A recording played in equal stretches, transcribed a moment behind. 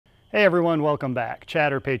Hey everyone, welcome back.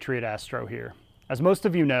 Chad or Patriot Astro here. As most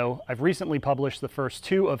of you know, I've recently published the first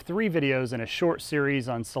 2 of 3 videos in a short series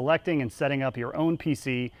on selecting and setting up your own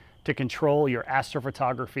PC to control your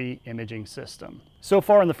astrophotography imaging system. So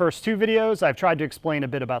far in the first 2 videos, I've tried to explain a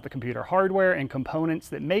bit about the computer hardware and components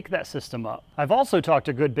that make that system up. I've also talked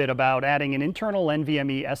a good bit about adding an internal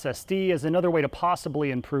NVMe SSD as another way to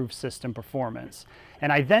possibly improve system performance.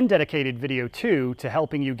 And I then dedicated video 2 to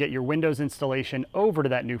helping you get your Windows installation over to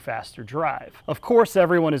that new faster drive. Of course,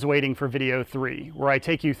 everyone is waiting for video 3, where I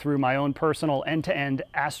take you through my own personal end-to-end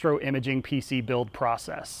Astro imaging PC build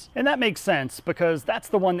process. And that makes sense because that's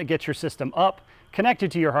the one that gets your system up,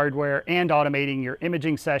 connected to your hardware, and automating your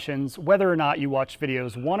imaging sessions, whether or not you watch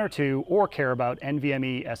videos 1 or 2 or care about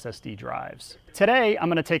NVMe SSD drives. Today, I'm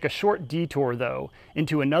going to take a short detour, though,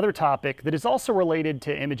 into another topic that is also related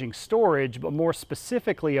to imaging storage, but more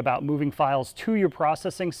specifically about moving files to your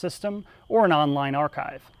processing system or an online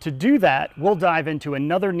archive. To do that, we'll dive into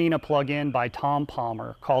another Nina plugin by Tom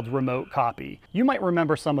Palmer called Remote Copy. You might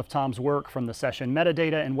remember some of Tom's work from the session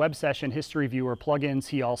metadata and web session history viewer plugins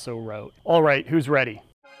he also wrote. All right, who's ready?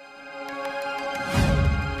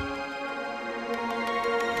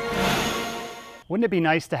 Wouldn't it be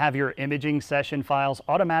nice to have your imaging session files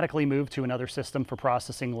automatically moved to another system for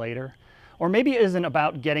processing later? Or maybe it isn't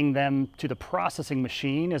about getting them to the processing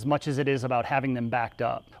machine as much as it is about having them backed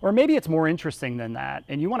up. Or maybe it's more interesting than that,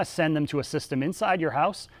 and you want to send them to a system inside your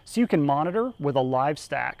house so you can monitor with a live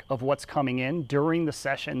stack of what's coming in during the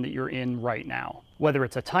session that you're in right now. Whether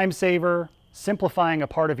it's a time saver, simplifying a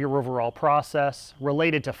part of your overall process,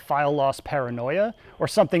 related to file loss paranoia, or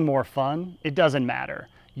something more fun, it doesn't matter.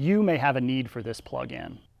 You may have a need for this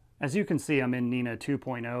plugin. As you can see, I'm in Nina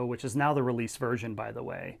 2.0, which is now the release version, by the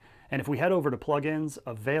way. And if we head over to Plugins,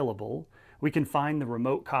 Available, we can find the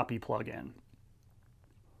Remote Copy plugin.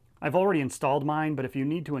 I've already installed mine, but if you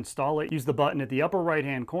need to install it, use the button at the upper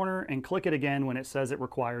right-hand corner and click it again when it says it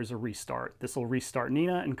requires a restart. This will restart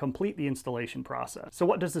Nina and complete the installation process. So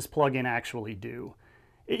what does this plugin actually do?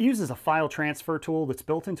 It uses a file transfer tool that's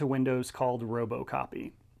built into Windows called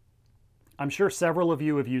Robocopy. I'm sure several of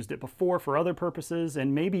you have used it before for other purposes,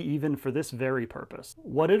 and maybe even for this very purpose.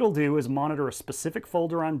 What it'll do is monitor a specific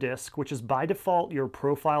folder on disk, which is by default your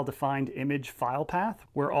profile-defined image file path,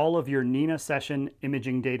 where all of your Nina session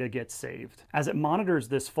imaging data gets saved. As it monitors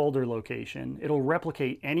this folder location, it'll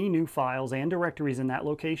replicate any new files and directories in that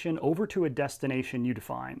location over to a destination you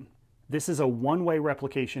define. This is a one-way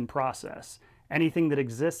replication process. Anything that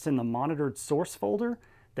exists in the monitored source folder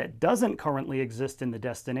that doesn't currently exist in the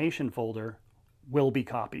destination folder will be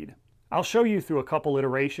copied. I'll show you through a couple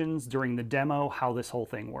iterations during the demo how this whole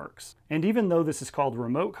thing works. And even though this is called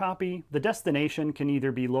Remote Copy, the destination can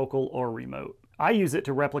either be local or remote. I use it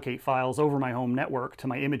to replicate files over my home network to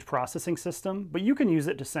my image processing system, but you can use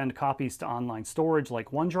it to send copies to online storage like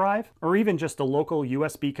OneDrive, or even just a local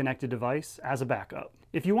USB-connected device as a backup.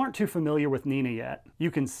 If you aren't too familiar with Nina yet, you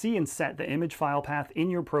can see and set the image file path in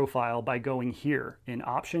your profile by going here in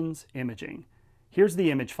Options, Imaging. Here's the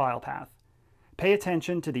image file path. Pay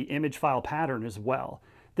attention to the image file pattern as well.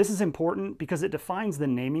 This is important because it defines the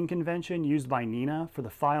naming convention used by Nina for the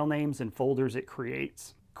file names and folders it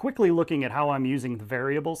creates. Quickly looking at how I'm using the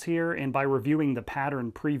variables here, and by reviewing the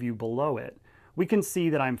pattern preview below it, we can see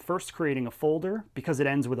that I'm first creating a folder because it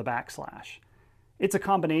ends with a backslash. It's a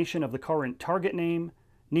combination of the current target name,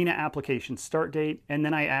 Nina application start date, and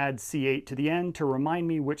then I add C8 to the end to remind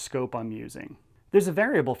me which scope I'm using. There's a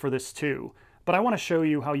variable for this too, but I want to show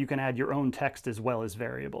you how you can add your own text as well as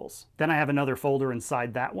variables. Then I have another folder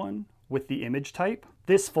inside that one with the image type.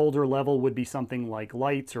 This folder level would be something like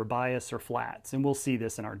lights or bias or flats, and we'll see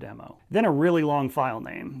this in our demo. Then a really long file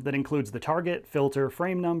name that includes the target, filter,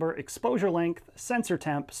 frame number, exposure length, sensor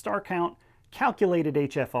temp, star count, calculated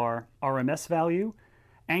HFR, RMS value,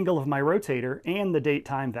 angle of my rotator, and the date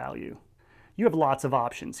time value. You have lots of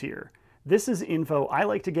options here. This is info I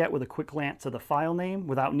like to get with a quick glance at the file name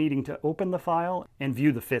without needing to open the file and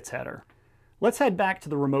view the FITS header. Let's head back to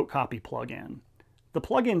the Remote Copy plugin. The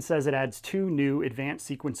plugin says it adds 2 new advanced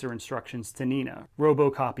sequencer instructions to Nina,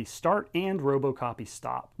 Robocopy Start and Robocopy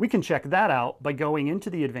Stop. We can check that out by going into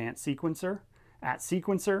the Advanced Sequencer, at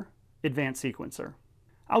Sequencer, Advanced Sequencer.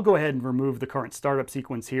 I'll go ahead and remove the current startup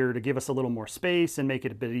sequence here to give us a little more space and make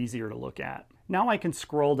it a bit easier to look at. Now I can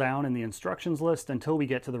scroll down in the instructions list until we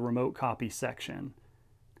get to the Remote Copy section.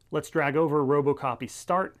 Let's drag over Robocopy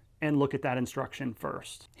Start and look at that instruction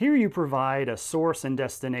first. Here you provide a source and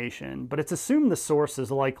destination, but it's assumed the source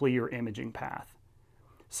is likely your imaging path.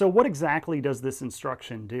 So what exactly does this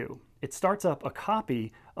instruction do? it starts up a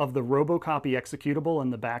copy of the Robocopy executable in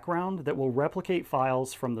the background that will replicate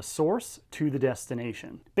files from the source to the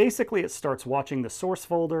destination. Basically, it starts watching the source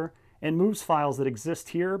folder and moves files that exist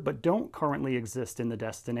here but don't currently exist in the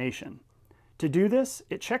destination. To do this,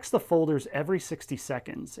 it checks the folders every 60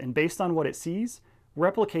 seconds and based on what it sees,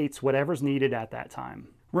 replicates whatever's needed at that time.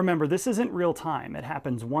 Remember, this isn't real time. It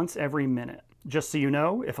happens once every minute. Just so you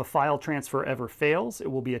know, if a file transfer ever fails, it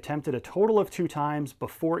will be attempted a total of 2 times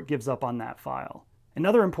before it gives up on that file.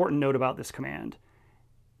 Another important note about this command,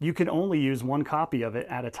 you can only use 1 copy of it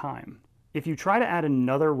at a time. If you try to add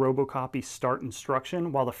another Robocopy start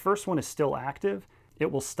instruction while the first one is still active,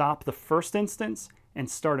 it will stop the first instance and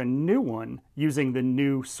start a new one using the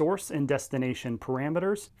new source and destination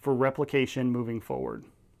parameters for replication moving forward.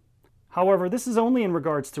 However, this is only in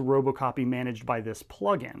regards to Robocopy managed by this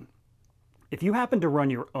plugin. If you happen to run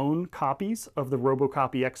your own copies of the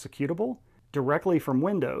Robocopy executable directly from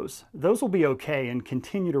Windows, those will be okay and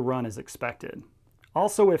continue to run as expected.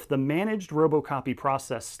 Also, if the managed Robocopy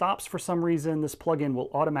process stops for some reason, this plugin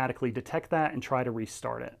will automatically detect that and try to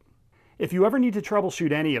restart it. If you ever need to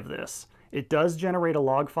troubleshoot any of this, it does generate a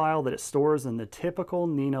log file that it stores in the typical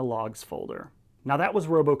Nina logs folder. Now that was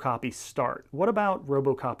Robocopy start. What about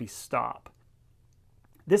Robocopy stop?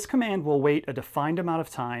 This command will wait a defined amount of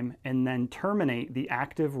time and then terminate the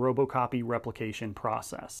active Robocopy replication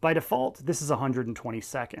process. By default, this is 120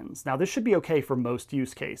 seconds. Now this should be okay for most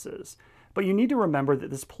use cases, but you need to remember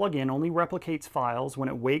that this plugin only replicates files when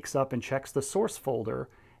it wakes up and checks the source folder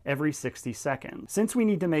every 60 seconds. Since we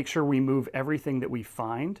need to make sure we move everything that we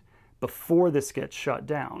find before this gets shut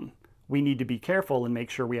down, we need to be careful and make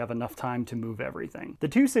sure we have enough time to move everything. The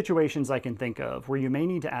 2 situations I can think of where you may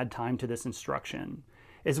need to add time to this instruction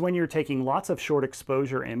is when you're taking lots of short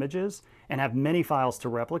exposure images and have many files to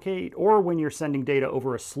replicate, or when you're sending data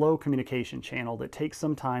over a slow communication channel that takes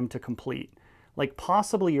some time to complete, like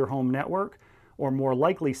possibly your home network, or more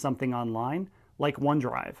likely something online, like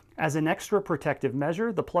OneDrive. As an extra protective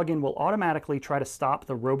measure, the plugin will automatically try to stop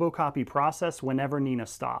the Robocopy process whenever Nina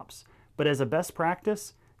stops. But as a best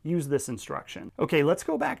practice, use this instruction. Okay, let's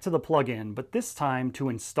go back to the plugin, but this time to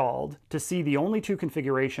installed, to see the only 2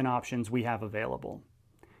 configuration options we have available.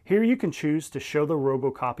 Here you can choose to show the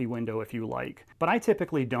Robocopy window if you like, but I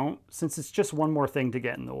typically don't, since it's just one more thing to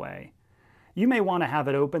get in the way. You may want to have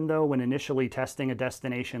it open though when initially testing a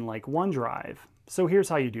destination like OneDrive, so here's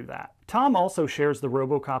how you do that. Tom also shares the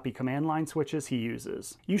Robocopy command line switches he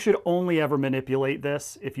uses. You should only ever manipulate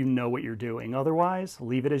this if you know what you're doing, otherwise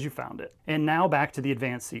leave it as you found it. And now back to the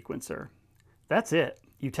advanced sequencer. That's it.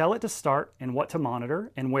 You tell it to start and what to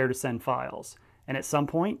monitor and where to send files, and at some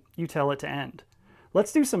point you tell it to end.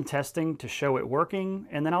 Let's do some testing to show it working,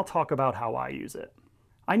 and then I'll talk about how I use it.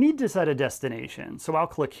 I need to set a destination, so I'll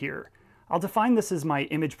click here. I'll define this as my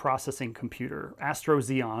image processing computer, Astro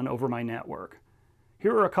over my network.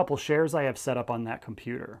 Here are a couple shares I have set up on that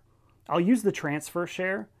computer. I'll use the transfer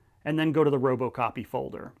share and then go to the Robocopy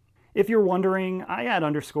folder. If you're wondering, I add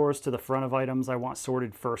underscores to the front of items I want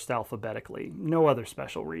sorted first alphabetically, no other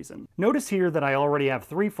special reason. Notice here that I already have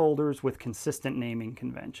 3 folders with consistent naming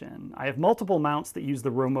convention. I have multiple mounts that use the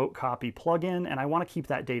Robocopy plugin, and I want to keep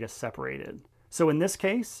that data separated. So in this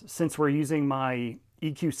case, since we're using my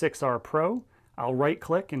EQ6R Pro, I'll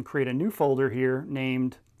right-click and create a new folder here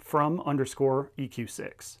named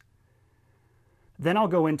from_EQ6. Then I'll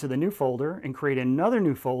go into the new folder and create another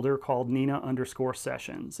new folder called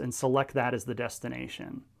Nina_sessions and select that as the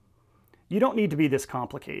destination. You don't need to be this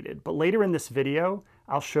complicated, but later in this video,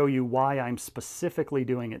 I'll show you why I'm specifically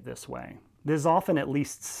doing it this way. There's often at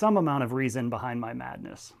least some amount of reason behind my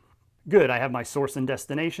madness. Good, I have my source and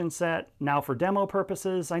destination set. Now for demo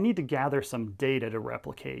purposes, I need to gather some data to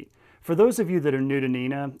replicate. For those of you that are new to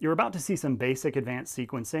Nina, you're about to see some basic advanced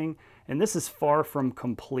sequencing, and this is far from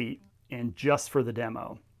complete and just for the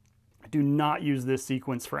demo. Do not use this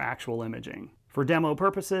sequence for actual imaging. For demo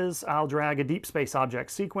purposes, I'll drag a deep space object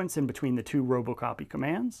sequence in between the 2 Robocopy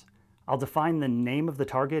commands. I'll define the name of the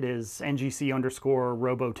target as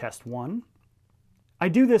ngc_robotest1. I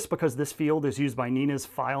do this because this field is used by Nina's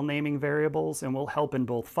file naming variables and will help in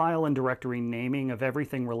both file and directory naming of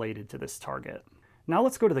everything related to this target. Now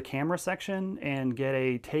let's go to the camera section and get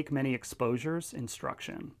a take many exposures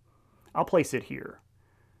instruction. I'll place it here.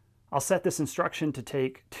 I'll set this instruction to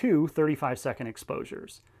take 2 35-second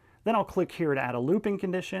exposures. Then I'll click here to add a looping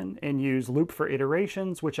condition and use loop for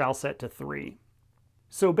iterations, which I'll set to 3.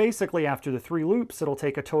 So basically after the 3 loops, it'll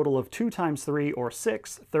take a total of 2 times 3 or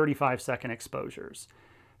 6 35-second exposures.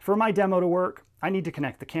 For my demo to work, I need to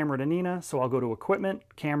connect the camera to Nina, so I'll go to Equipment,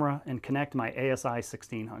 Camera, and connect my ASI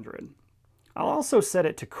 1600. I'll also set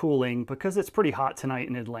it to cooling because it's pretty hot tonight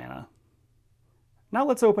in Atlanta. Now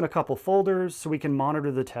let's open a couple folders so we can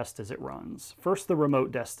monitor the test as it runs. First, the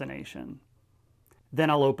remote destination. Then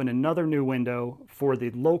I'll open another new window for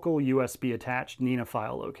the local USB attached Nina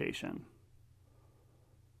file location.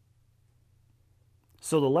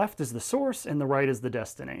 So the left is the source and the right is the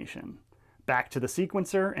destination. Back to the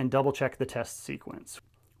sequencer and double check the test sequence.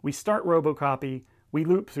 We start Robocopy, we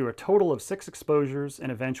loop through a total of 6 exposures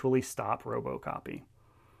and eventually stop Robocopy.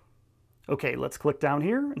 Okay, let's click down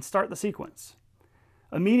here and start the sequence.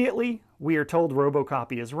 Immediately, we are told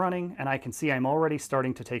Robocopy is running and I can see I'm already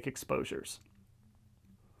starting to take exposures.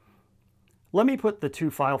 Let me put the 2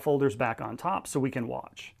 file folders back on top so we can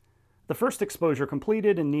watch. The first exposure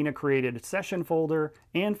completed and Nina created a session folder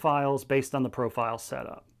and files based on the profile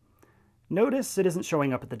setup. Notice it isn't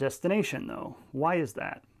showing up at the destination though. Why is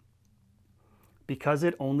that? Because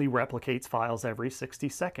it only replicates files every 60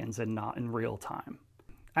 seconds and not in real time.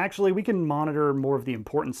 Actually, we can monitor more of the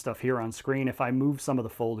important stuff here on screen if I move some of the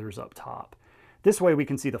folders up top. This way we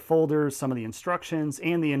can see the folders, some of the instructions,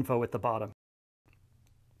 and the info at the bottom.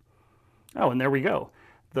 Oh, and there we go.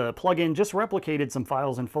 The plugin just replicated some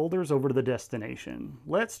files and folders over to the destination.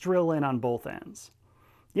 Let's drill in on both ends.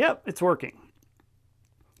 Yep, it's working.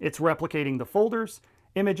 It's replicating the folders,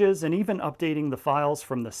 images, and even updating the files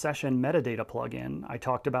from the session metadata plugin I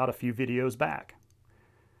talked about a few videos back.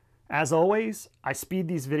 As always, I speed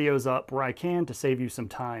these videos up where I can to save you some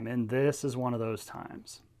time, and this is one of those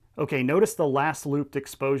times. Okay, notice the last looped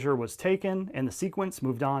exposure was taken and the sequence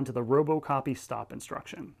moved on to the Robocopy stop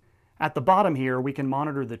instruction. At the bottom here, we can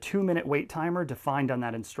monitor the 2-minute wait timer defined on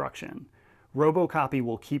that instruction. Robocopy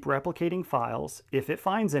will keep replicating files, if it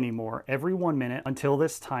finds any more, every 1 minute until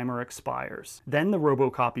this timer expires. Then the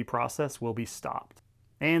Robocopy process will be stopped.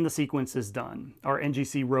 And the sequence is done. Our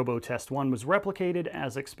NGC Robo Test 1 was replicated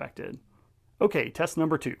as expected. Okay, test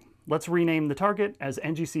number 2. Let's rename the target as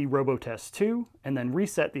NGC Robo Test 2 and then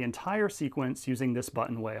reset the entire sequence using this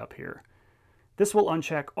button way up here. This will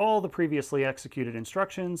uncheck all the previously executed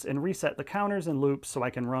instructions and reset the counters and loops so I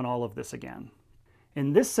can run all of this again.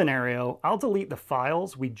 In this scenario, I'll delete the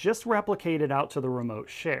files we just replicated out to the remote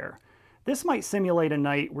share. This might simulate a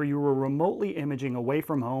night where you were remotely imaging away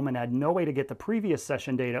from home and had no way to get the previous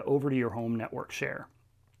session data over to your home network share.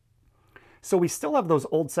 So we still have those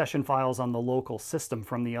old session files on the local system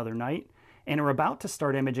from the other night and are about to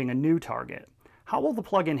start imaging a new target. How will the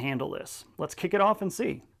plugin handle this? Let's kick it off and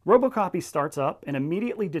see. Robocopy starts up and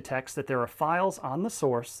immediately detects that there are files on the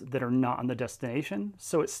source that are not on the destination,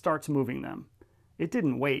 so it starts moving them. It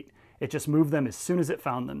didn't wait, it just moved them as soon as it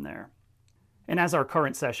found them there. And as our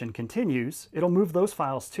current session continues, it'll move those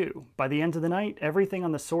files too. By the end of the night, everything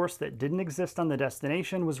on the source that didn't exist on the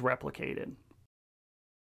destination was replicated.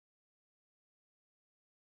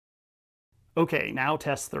 Okay, now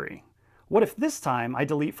test 3. What if this time I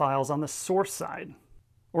delete files on the source side?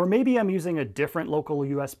 Or maybe I'm using a different local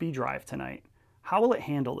USB drive tonight. How will it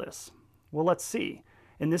handle this? Well, let's see.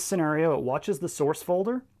 In this scenario, it watches the source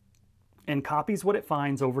folder and copies what it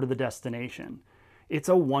finds over to the destination. It's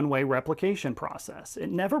a one-way replication process. It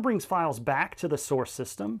never brings files back to the source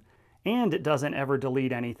system, and it doesn't ever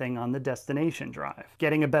delete anything on the destination drive.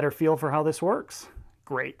 Getting a better feel for how this works?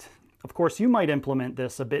 Great. Of course, you might implement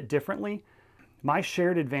this a bit differently. My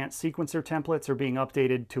shared advanced sequencer templates are being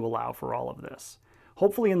updated to allow for all of this.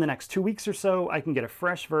 Hopefully in the next 2 weeks or so, I can get a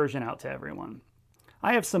fresh version out to everyone.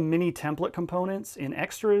 I have some mini template components in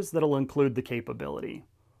extras that'll include the capability.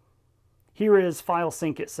 Here is file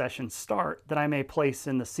sync at session start that I may place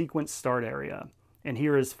in the sequence start area. And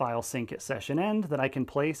here is file sync at session end that I can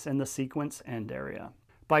place in the sequence end area.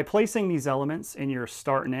 By placing these elements in your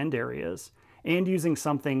start and end areas, and using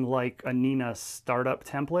something like a Nina startup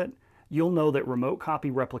template, you'll know that remote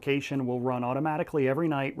copy replication will run automatically every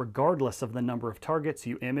night regardless of the number of targets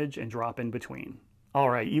you image and drop in between.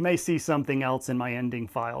 Alright, you may see something else in my ending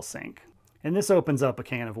file sync. And this opens up a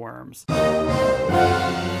can of worms.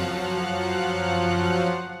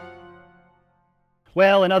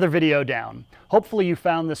 Well, another video down. Hopefully you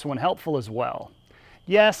found this one helpful as well.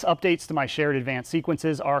 Yes, updates to my shared advanced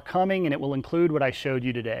sequences are coming and it will include what I showed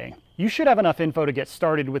you today. You should have enough info to get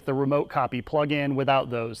started with the Remote Copy plugin without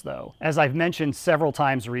those though. As I've mentioned several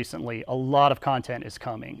times recently, a lot of content is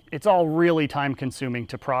coming. It's all really time consuming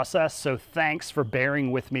to process, so thanks for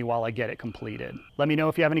bearing with me while I get it completed. Let me know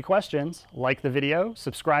if you have any questions, like the video,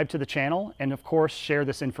 subscribe to the channel, and of course share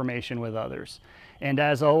this information with others. And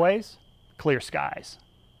as always, clear skies.